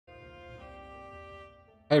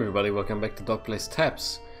Hi everybody, welcome back to Dog Plays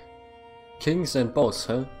Tabs. Kings and Bows,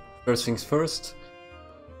 huh? First things first.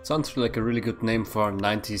 Sounds like a really good name for a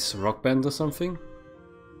 90s rock band or something.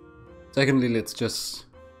 Secondly, let's just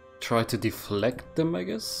try to deflect them, I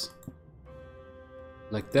guess.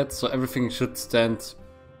 Like that, so everything should stand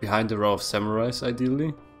behind a row of samurais,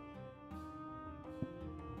 ideally.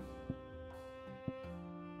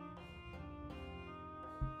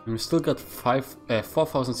 And we've still got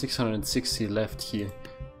 4,660 left here.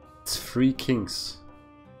 It's 3 kings.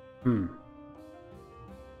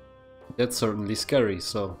 That's certainly scary,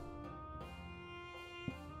 so...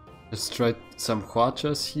 let's try some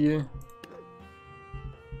huachas here.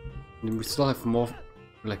 And we still have more,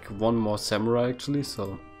 like one more samurai actually,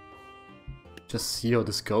 so... just see how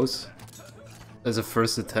this goes. As a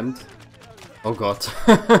first attempt. Oh god.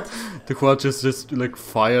 The huachas just like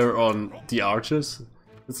fire on the archers.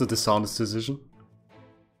 That's a dishonest decision.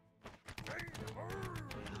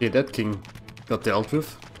 Okay, that king got dealt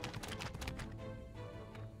with.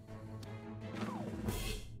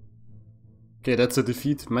 Okay, that's a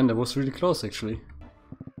defeat. Man, that was really close actually.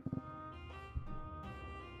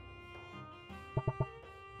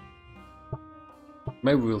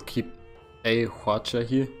 Maybe we'll keep a huacha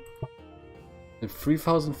here. And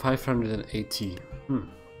 3,580.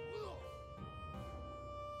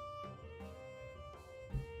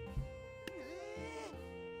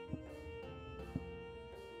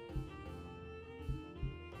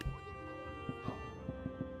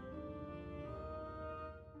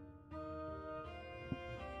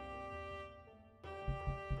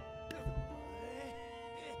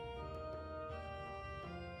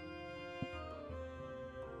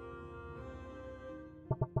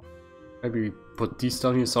 Maybe we put these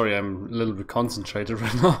down here. Sorry, I'm a little bit concentrated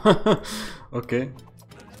right now. Okay.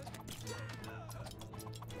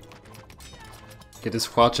 Okay, this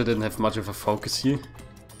huacha didn't have much of a focus here.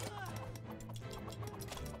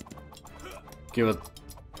 Okay, but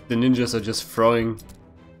the ninjas are just throwing,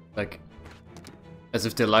 like, as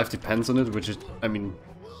if their life depends on it, which is, I mean,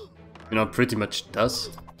 you know, pretty much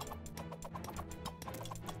does.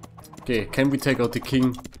 Okay, can we take out the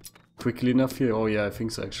king quickly enough here? Oh yeah, I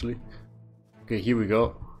think so actually. Okay, here we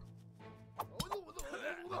go.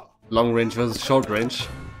 Long range versus short range.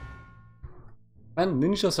 Man,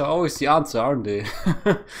 ninjas are always the answer, aren't they?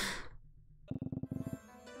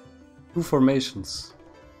 2 formations.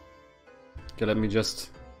 Okay, let me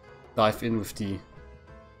just dive in with the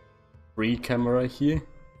free camera here.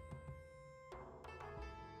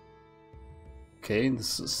 Okay,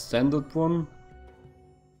 this is a standard one.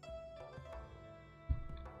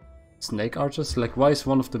 Snake archers? Like, why is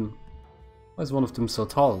one of them so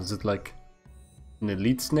tall? Is it like an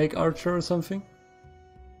elite snake archer or something?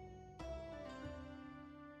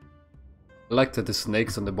 I like that the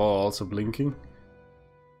snakes on the ball are also blinking.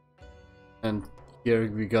 And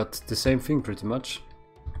here we got the same thing pretty much.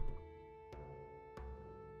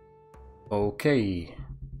 Okay.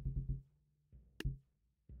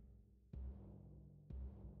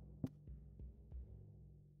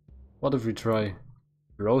 What if we try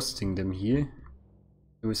roasting them here?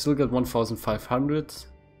 We still got 1,500.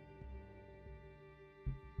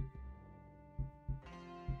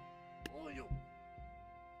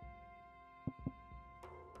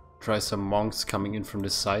 Try some monks coming in from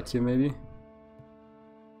this side here maybe.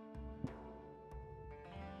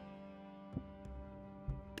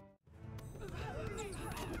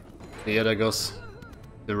 Yeah, there goes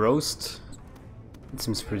the roast. It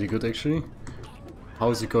seems pretty good actually.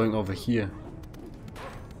 How is it going over here?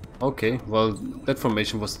 Okay, well, that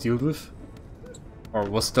formation was dealt with. Or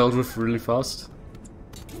was dealt with really fast.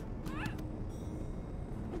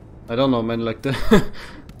 I don't know, man, like the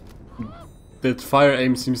that fire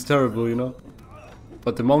aim seems terrible, you know?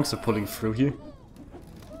 But the monks are pulling through here.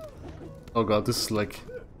 Oh god, this is like...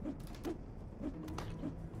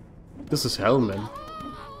 this is hell, man.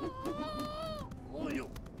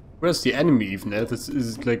 Where's the enemy even at? Is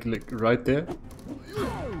it like right there?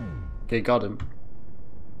 Okay, got him.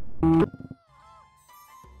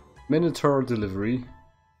 Minotaur delivery.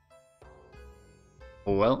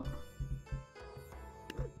 Oh well.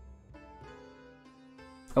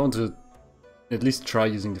 I want to at least try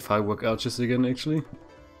using the firework archers again actually.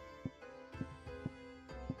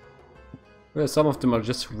 Well, some of them are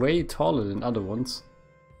just way taller than other ones.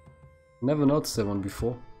 Never noticed that one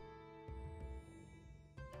before.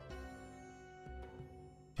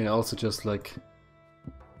 You can also just like...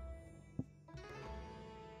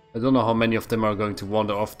 I don't know how many of them are going to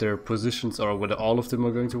wander off their positions or whether all of them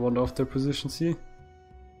are going to wander off their positions here.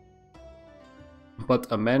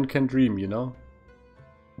 But a man can dream, you know?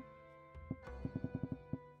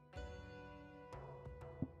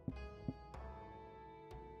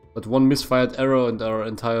 But one misfired arrow and our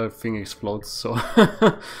entire thing explodes, so...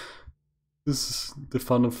 This is the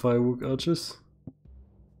fun of firework archers.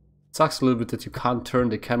 It sucks a little bit that you can't turn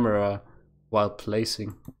the camera while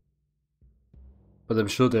placing. But I'm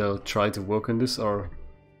sure they'll try to work on this or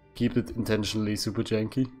keep it intentionally super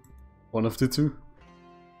janky. One of the two.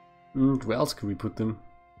 Where else could we put them?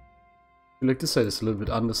 I feel like this side is a little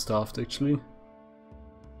bit understaffed actually.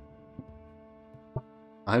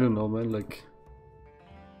 I don't know, man, like...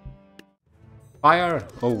 Fire!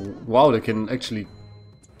 Oh wow, they can actually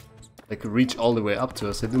like reach all the way up to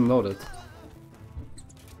us. I didn't know that.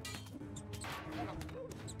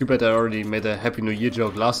 Too bad I already made a Happy New Year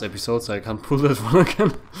joke last episode, so I can't pull that one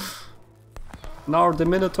again. Now the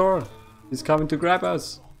Minotaur is coming to grab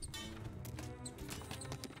us.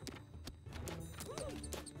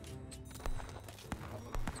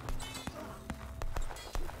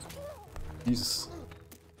 Jesus.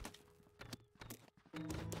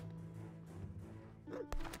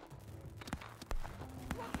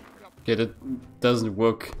 Okay, that doesn't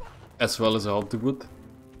work as well as I hoped it would.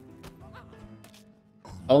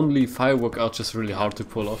 Only firework archers really hard to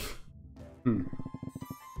pull off.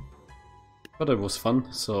 But it was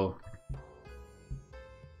fun, so...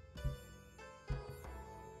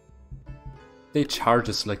 They charge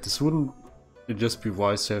us like this. Wouldn't it just be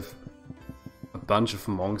wise to have a bunch of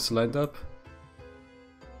monks lined up?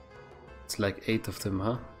 It's like 8 of them,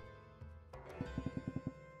 huh?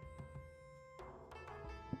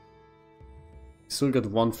 Still got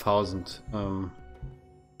 1000.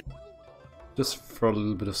 Just throw a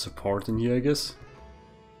little bit of support in here, I guess.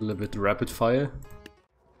 A little bit rapid fire.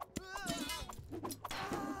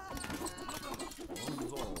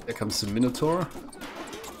 There comes the Minotaur.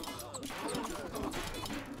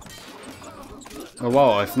 Oh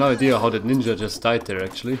wow, I have no idea how that ninja just died there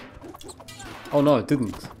actually. Oh no, it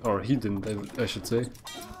didn't. Or he didn't, I should say.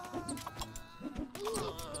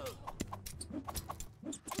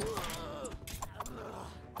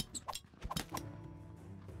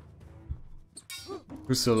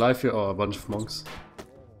 Who's still alive here? Oh, a bunch of monks.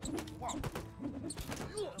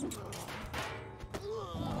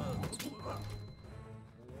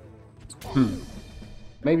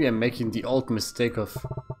 Maybe I'm making the old mistake of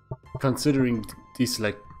considering these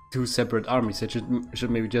like 2 separate armies. I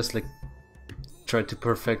should maybe just like try to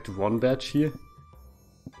perfect one batch here.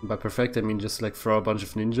 And by perfect I mean just like throw a bunch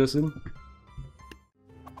of ninjas in.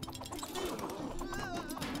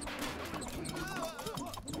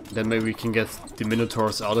 Then maybe we can get the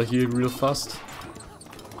Minotaurs out of here real fast.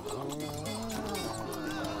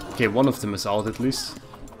 Okay, one of them is out at least.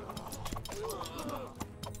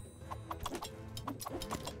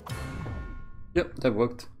 Yep, that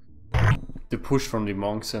worked. The push from the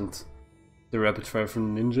monks and the rapid fire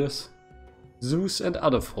from the ninjas. Zeus and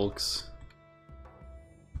other folks.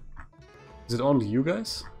 Is it only you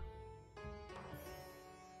guys?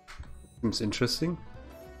 Seems interesting.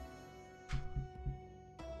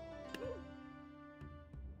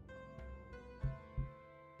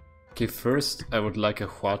 Okay, first I would like a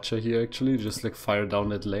Huacha here actually, just like fire down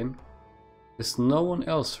that lane. There's no one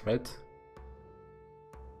else, right?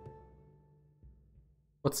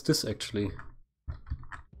 What's this actually?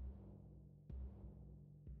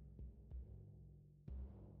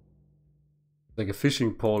 Like a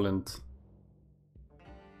fishing pole and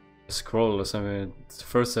a scroll or something. It's the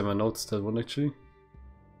first time I noticed that one actually.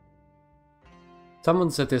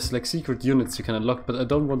 Someone said there's like secret units you can unlock, but I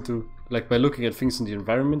don't want to, like by looking at things in the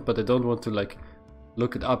environment, but I don't want to like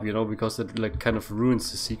look it up, you know, because it like kind of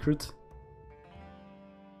ruins the secret.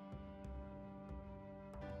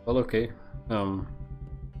 Well, okay. Got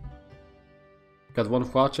one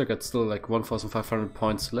Huacha, got still like 1500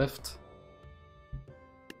 points left.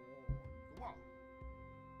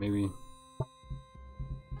 Maybe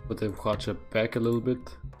put the Huacha back a little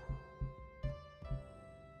bit.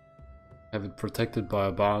 Have it protected by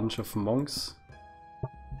a bunch of monks.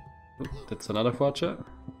 Oh, that's another Huacha.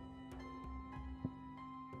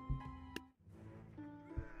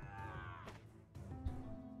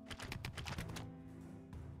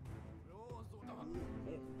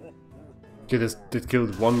 Okay, this did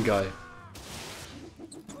killed one guy.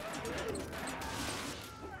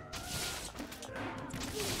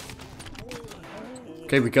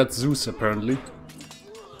 Okay, we got Zeus apparently.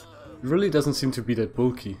 It really doesn't seem to be that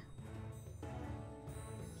bulky.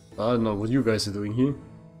 I don't know what you guys are doing here.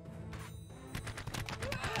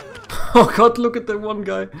 Oh god, look at that one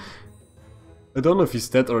guy! I don't know if he's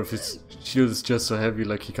dead or if his shield is just so heavy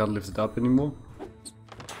like he can't lift it up anymore.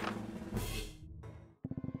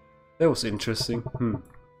 That was interesting.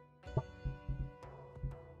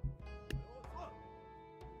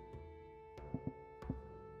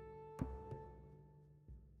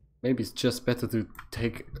 Maybe it's just better to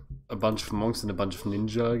take a bunch of monks and a bunch of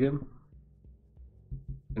ninja again.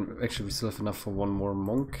 And actually we still have enough for one more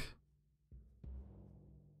monk.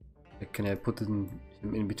 Can I put him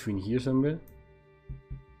in between here somewhere?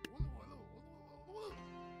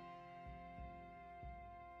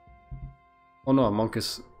 Oh no, a monk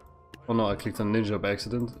is... Oh no, I clicked on ninja by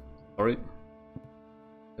accident. Sorry.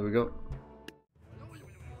 There we go.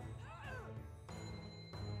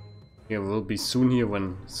 Yeah, we'll be soon here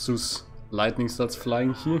when Zeus lightning starts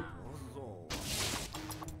flying here.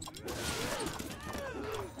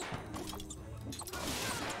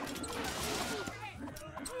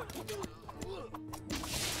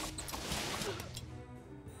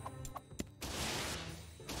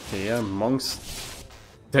 Okay, yeah, monks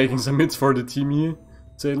taking some hits for the team here, to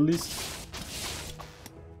say the least.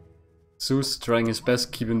 Zeus trying his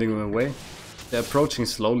best keeping them away. They're approaching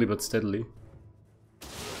slowly but steadily.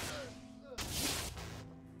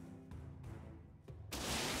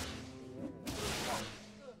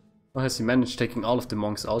 Or has he managed taking all of the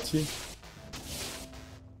monks out here?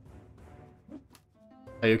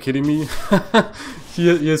 Are you kidding me?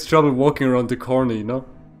 he has trouble walking around the corner, you know?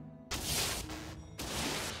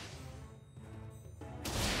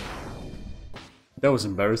 That was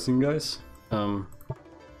embarrassing, guys. One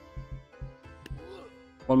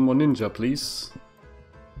more ninja, please.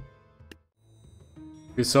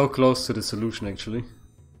 We're so close to the solution, actually.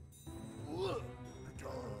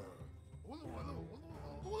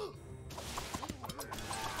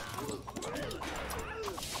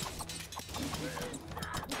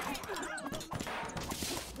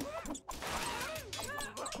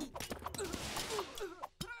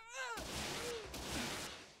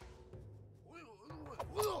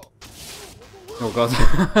 Oh god.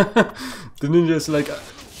 The ninja is like,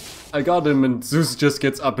 I got him, and Zeus just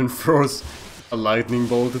gets up and throws a lightning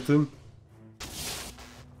bolt at him.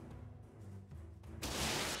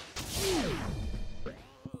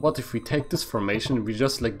 What if we take this formation and we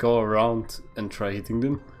just like go around and try hitting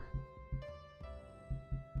them?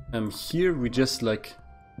 Here we just like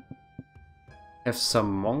have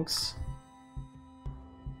some monks.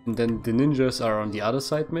 And then the ninjas are on the other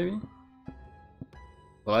side maybe?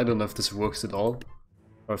 Well, I don't know if this works at all,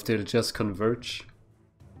 or if they just converge.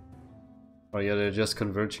 Oh yeah, they're just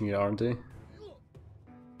converging here, aren't they? It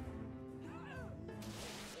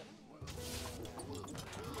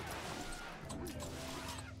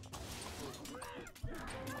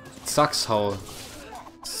sucks how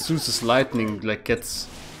Zeus's lightning like gets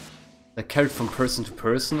like carried from person to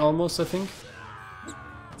person almost, I think.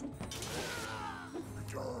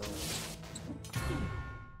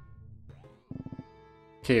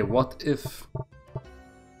 Okay, what if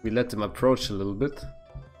we let them approach a little bit?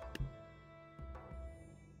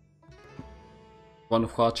 One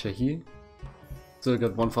Huacha here. Still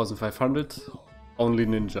got 1500. Only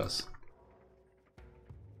ninjas.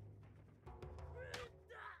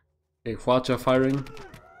 Okay, Huacha firing.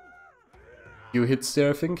 Few hits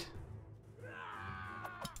there, I think.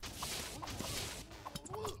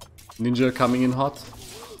 Ninja coming in hot.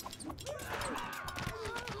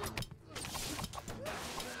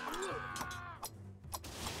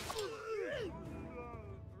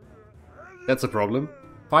 That's a problem.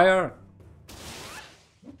 Fire!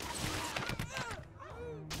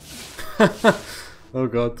 Oh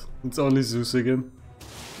god, it's only Zeus again.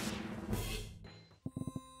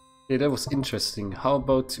 Okay, that was interesting. How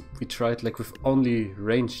about we try it like with only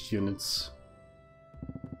ranged units?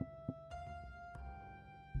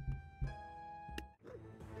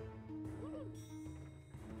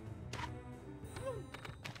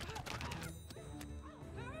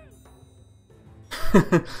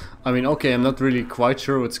 I mean, okay, I'm not really quite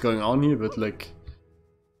sure what's going on here, but like...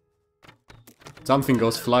 something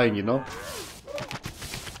goes flying, you know?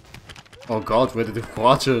 Oh god, where did the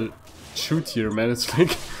Huacha shoot here, man? It's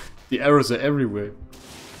like... the arrows are everywhere.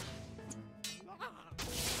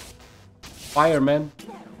 Fire, man!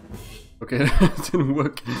 Okay, that didn't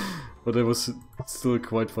work, but that was still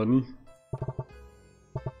quite funny.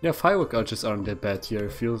 Yeah, firework archers aren't that bad here, I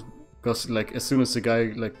feel. Because like, as soon as the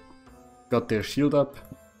guy like got their shield up,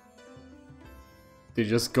 they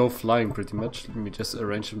just go flying pretty much. Let me just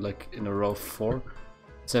arrange them like in a row of 4.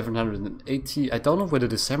 780. I don't know whether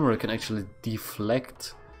the samurai can actually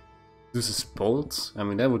deflect Zeus's bolts. I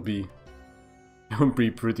mean, that would be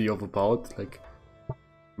pretty overpowered. Like, I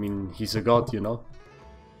mean, he's a god, you know.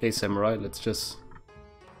 Okay, samurai, let's just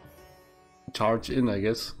charge in, I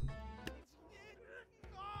guess.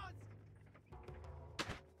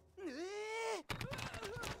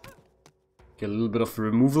 Okay, a little bit of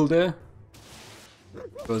removal there.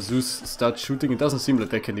 Because Zeus starts shooting. It doesn't seem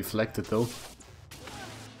like they can deflect it though.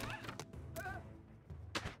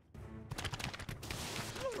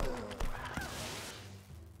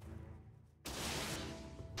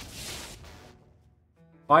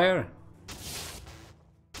 Fire!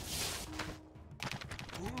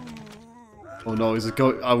 Oh no,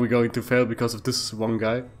 are we going to fail because of this one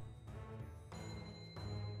guy?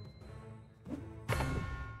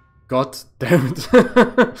 God damn it.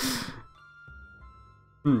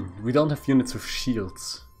 We don't have units with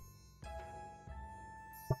shields.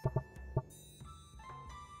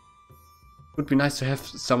 Would be nice to have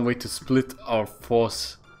some way to split our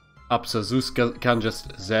force up so Zeus can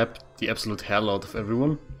just zap the absolute hell out of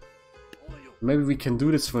everyone. Maybe we can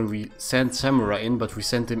do this when we send samurai in, but we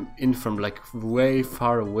send them in from like way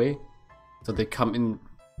far away, so they come in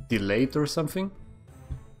delayed or something.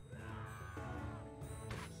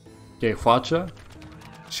 Okay, Hwacha,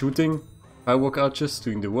 shooting, firework archers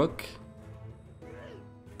doing the work.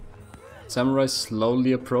 Samurai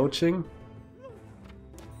slowly approaching.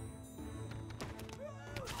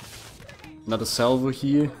 Another salvo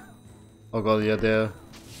here. Oh god, yeah, there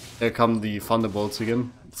come the thunderbolts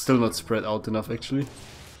again. Still not spread out enough actually.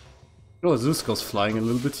 Oh, Zeus goes flying a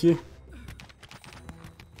little bit here.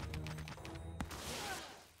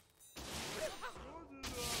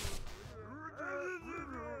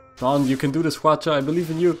 Come on, you can do this, Hwacha, I believe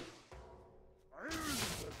in you.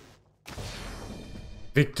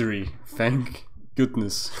 Victory, thank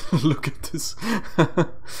goodness. Look at this.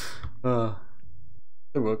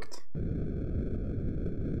 It worked.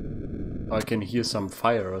 Oh, I can hear some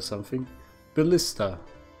fire or something. Ballista.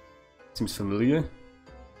 Seems familiar.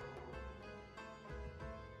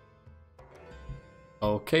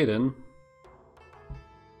 Okay then.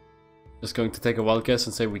 Just going to take a wild guess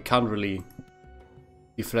and say we can't really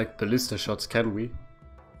deflect ballista shots, can we?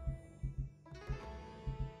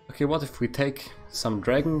 Okay, what if we take some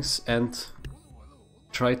dragons and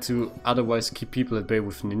try to otherwise keep people at bay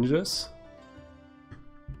with ninjas?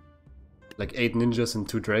 Like 8 ninjas and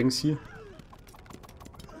 2 dragons here.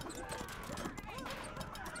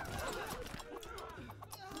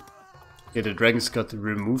 Okay, the dragons got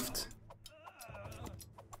removed.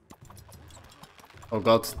 Oh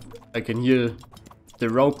god, I can hear the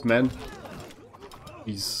rope man.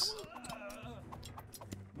 He's... Is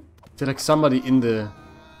there like somebody in the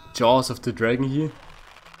jaws of the dragon here?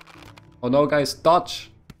 Oh no guys, dodge!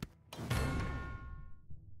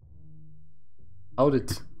 How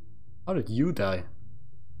did you die?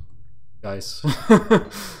 Guys.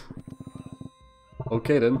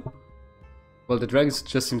 Okay then. Well, the dragons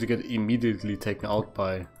just seem to get immediately taken out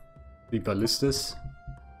by the ballistas.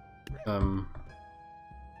 What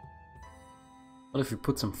if we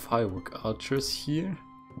put some firework archers here?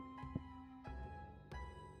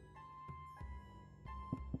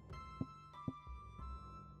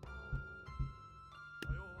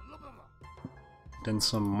 Then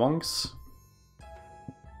some monks.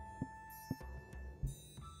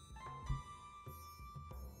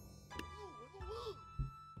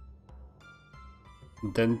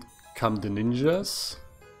 Then come the ninjas.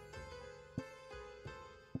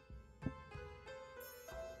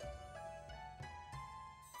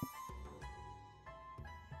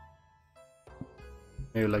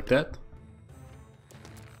 Maybe like that.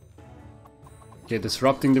 Okay,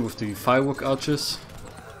 disrupting them with the firework archers.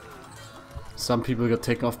 Some people got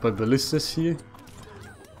taken off by ballistas here.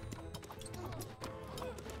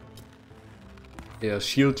 Yeah,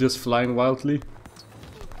 shield just flying wildly.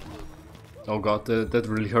 Oh god, that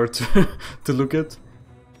really hurt to look at.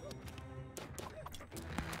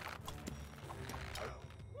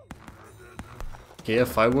 Okay, yeah,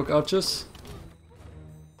 firework archers.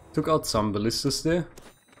 Took out some ballistas there.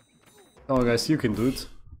 Come on guys, you can do it.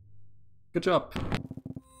 Good job.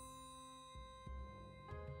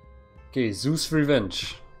 Okay, Zeus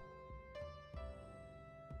Revenge.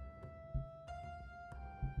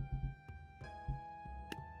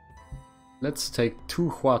 Let's take 2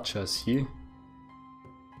 Hwachas here.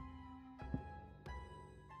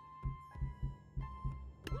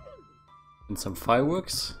 And some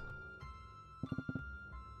fireworks.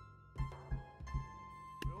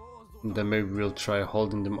 And then maybe we'll try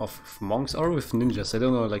holding them off with monks or with ninjas. I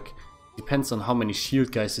don't know, like, depends on how many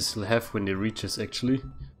shield guys they still have when they reach us actually.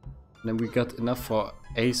 And then we got enough for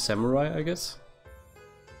a samurai, I guess.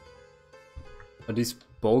 Are these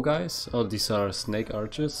bow guys? Oh, these are snake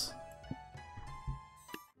archers.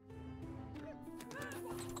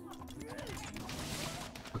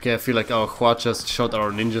 Okay, I feel like our Hwachas shot our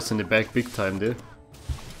ninjas in the back big time there.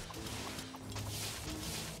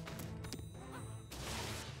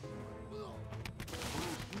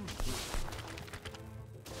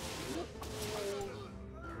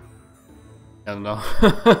 I don't know.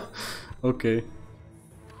 Okay.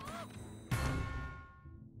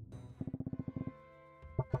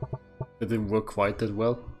 That didn't work quite that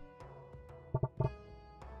well.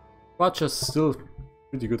 Quacha's still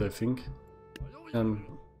pretty good, I think.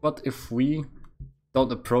 What if we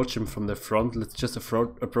don't approach him from the front? Let's just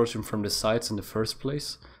approach him from the sides in the first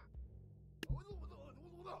place.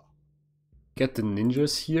 Get the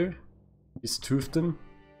ninjas here. Here's 2 of them.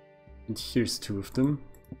 And here's 2 of them.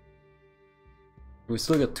 We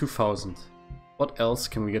still got 2,000. What else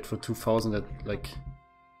can we get for 2,000 that like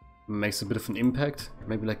makes a bit of an impact?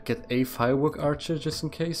 Maybe like get a firework archer just in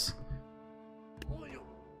case.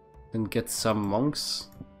 Then get some monks.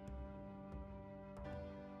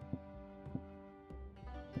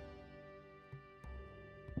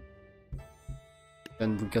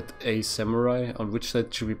 Then we got a samurai. On which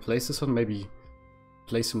side should we place this on? Maybe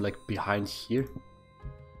place him like behind here.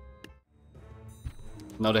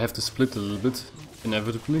 Now they have to split a little bit,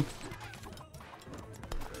 inevitably.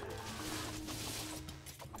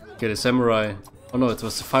 Okay, the samurai. Oh no, it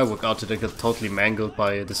was the firework archer that got totally mangled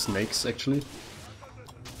by the snakes actually.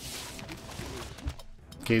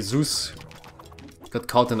 Okay, Zeus got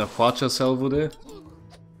caught in a Quacha salvo there.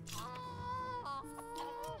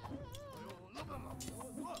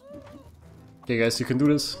 Okay guys, you can do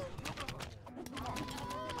this.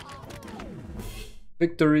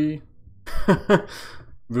 Victory!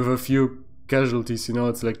 With a few casualties, you know,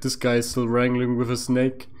 it's like this guy is still wrangling with a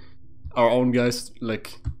snake. Our own guys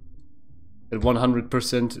like at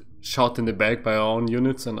 100% shot in the back by our own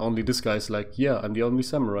units, and only this guy's like, yeah, I'm the only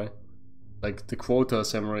samurai. Like the quota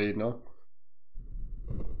samurai, you know.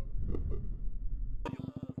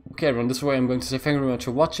 Okay everyone, this is where I'm going to say thank you very much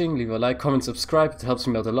for watching. Leave a like, comment, subscribe, it helps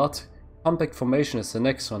me out a lot. Compact formation is the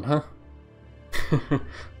next one, huh?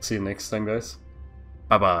 See you next time guys.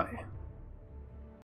 Bye bye.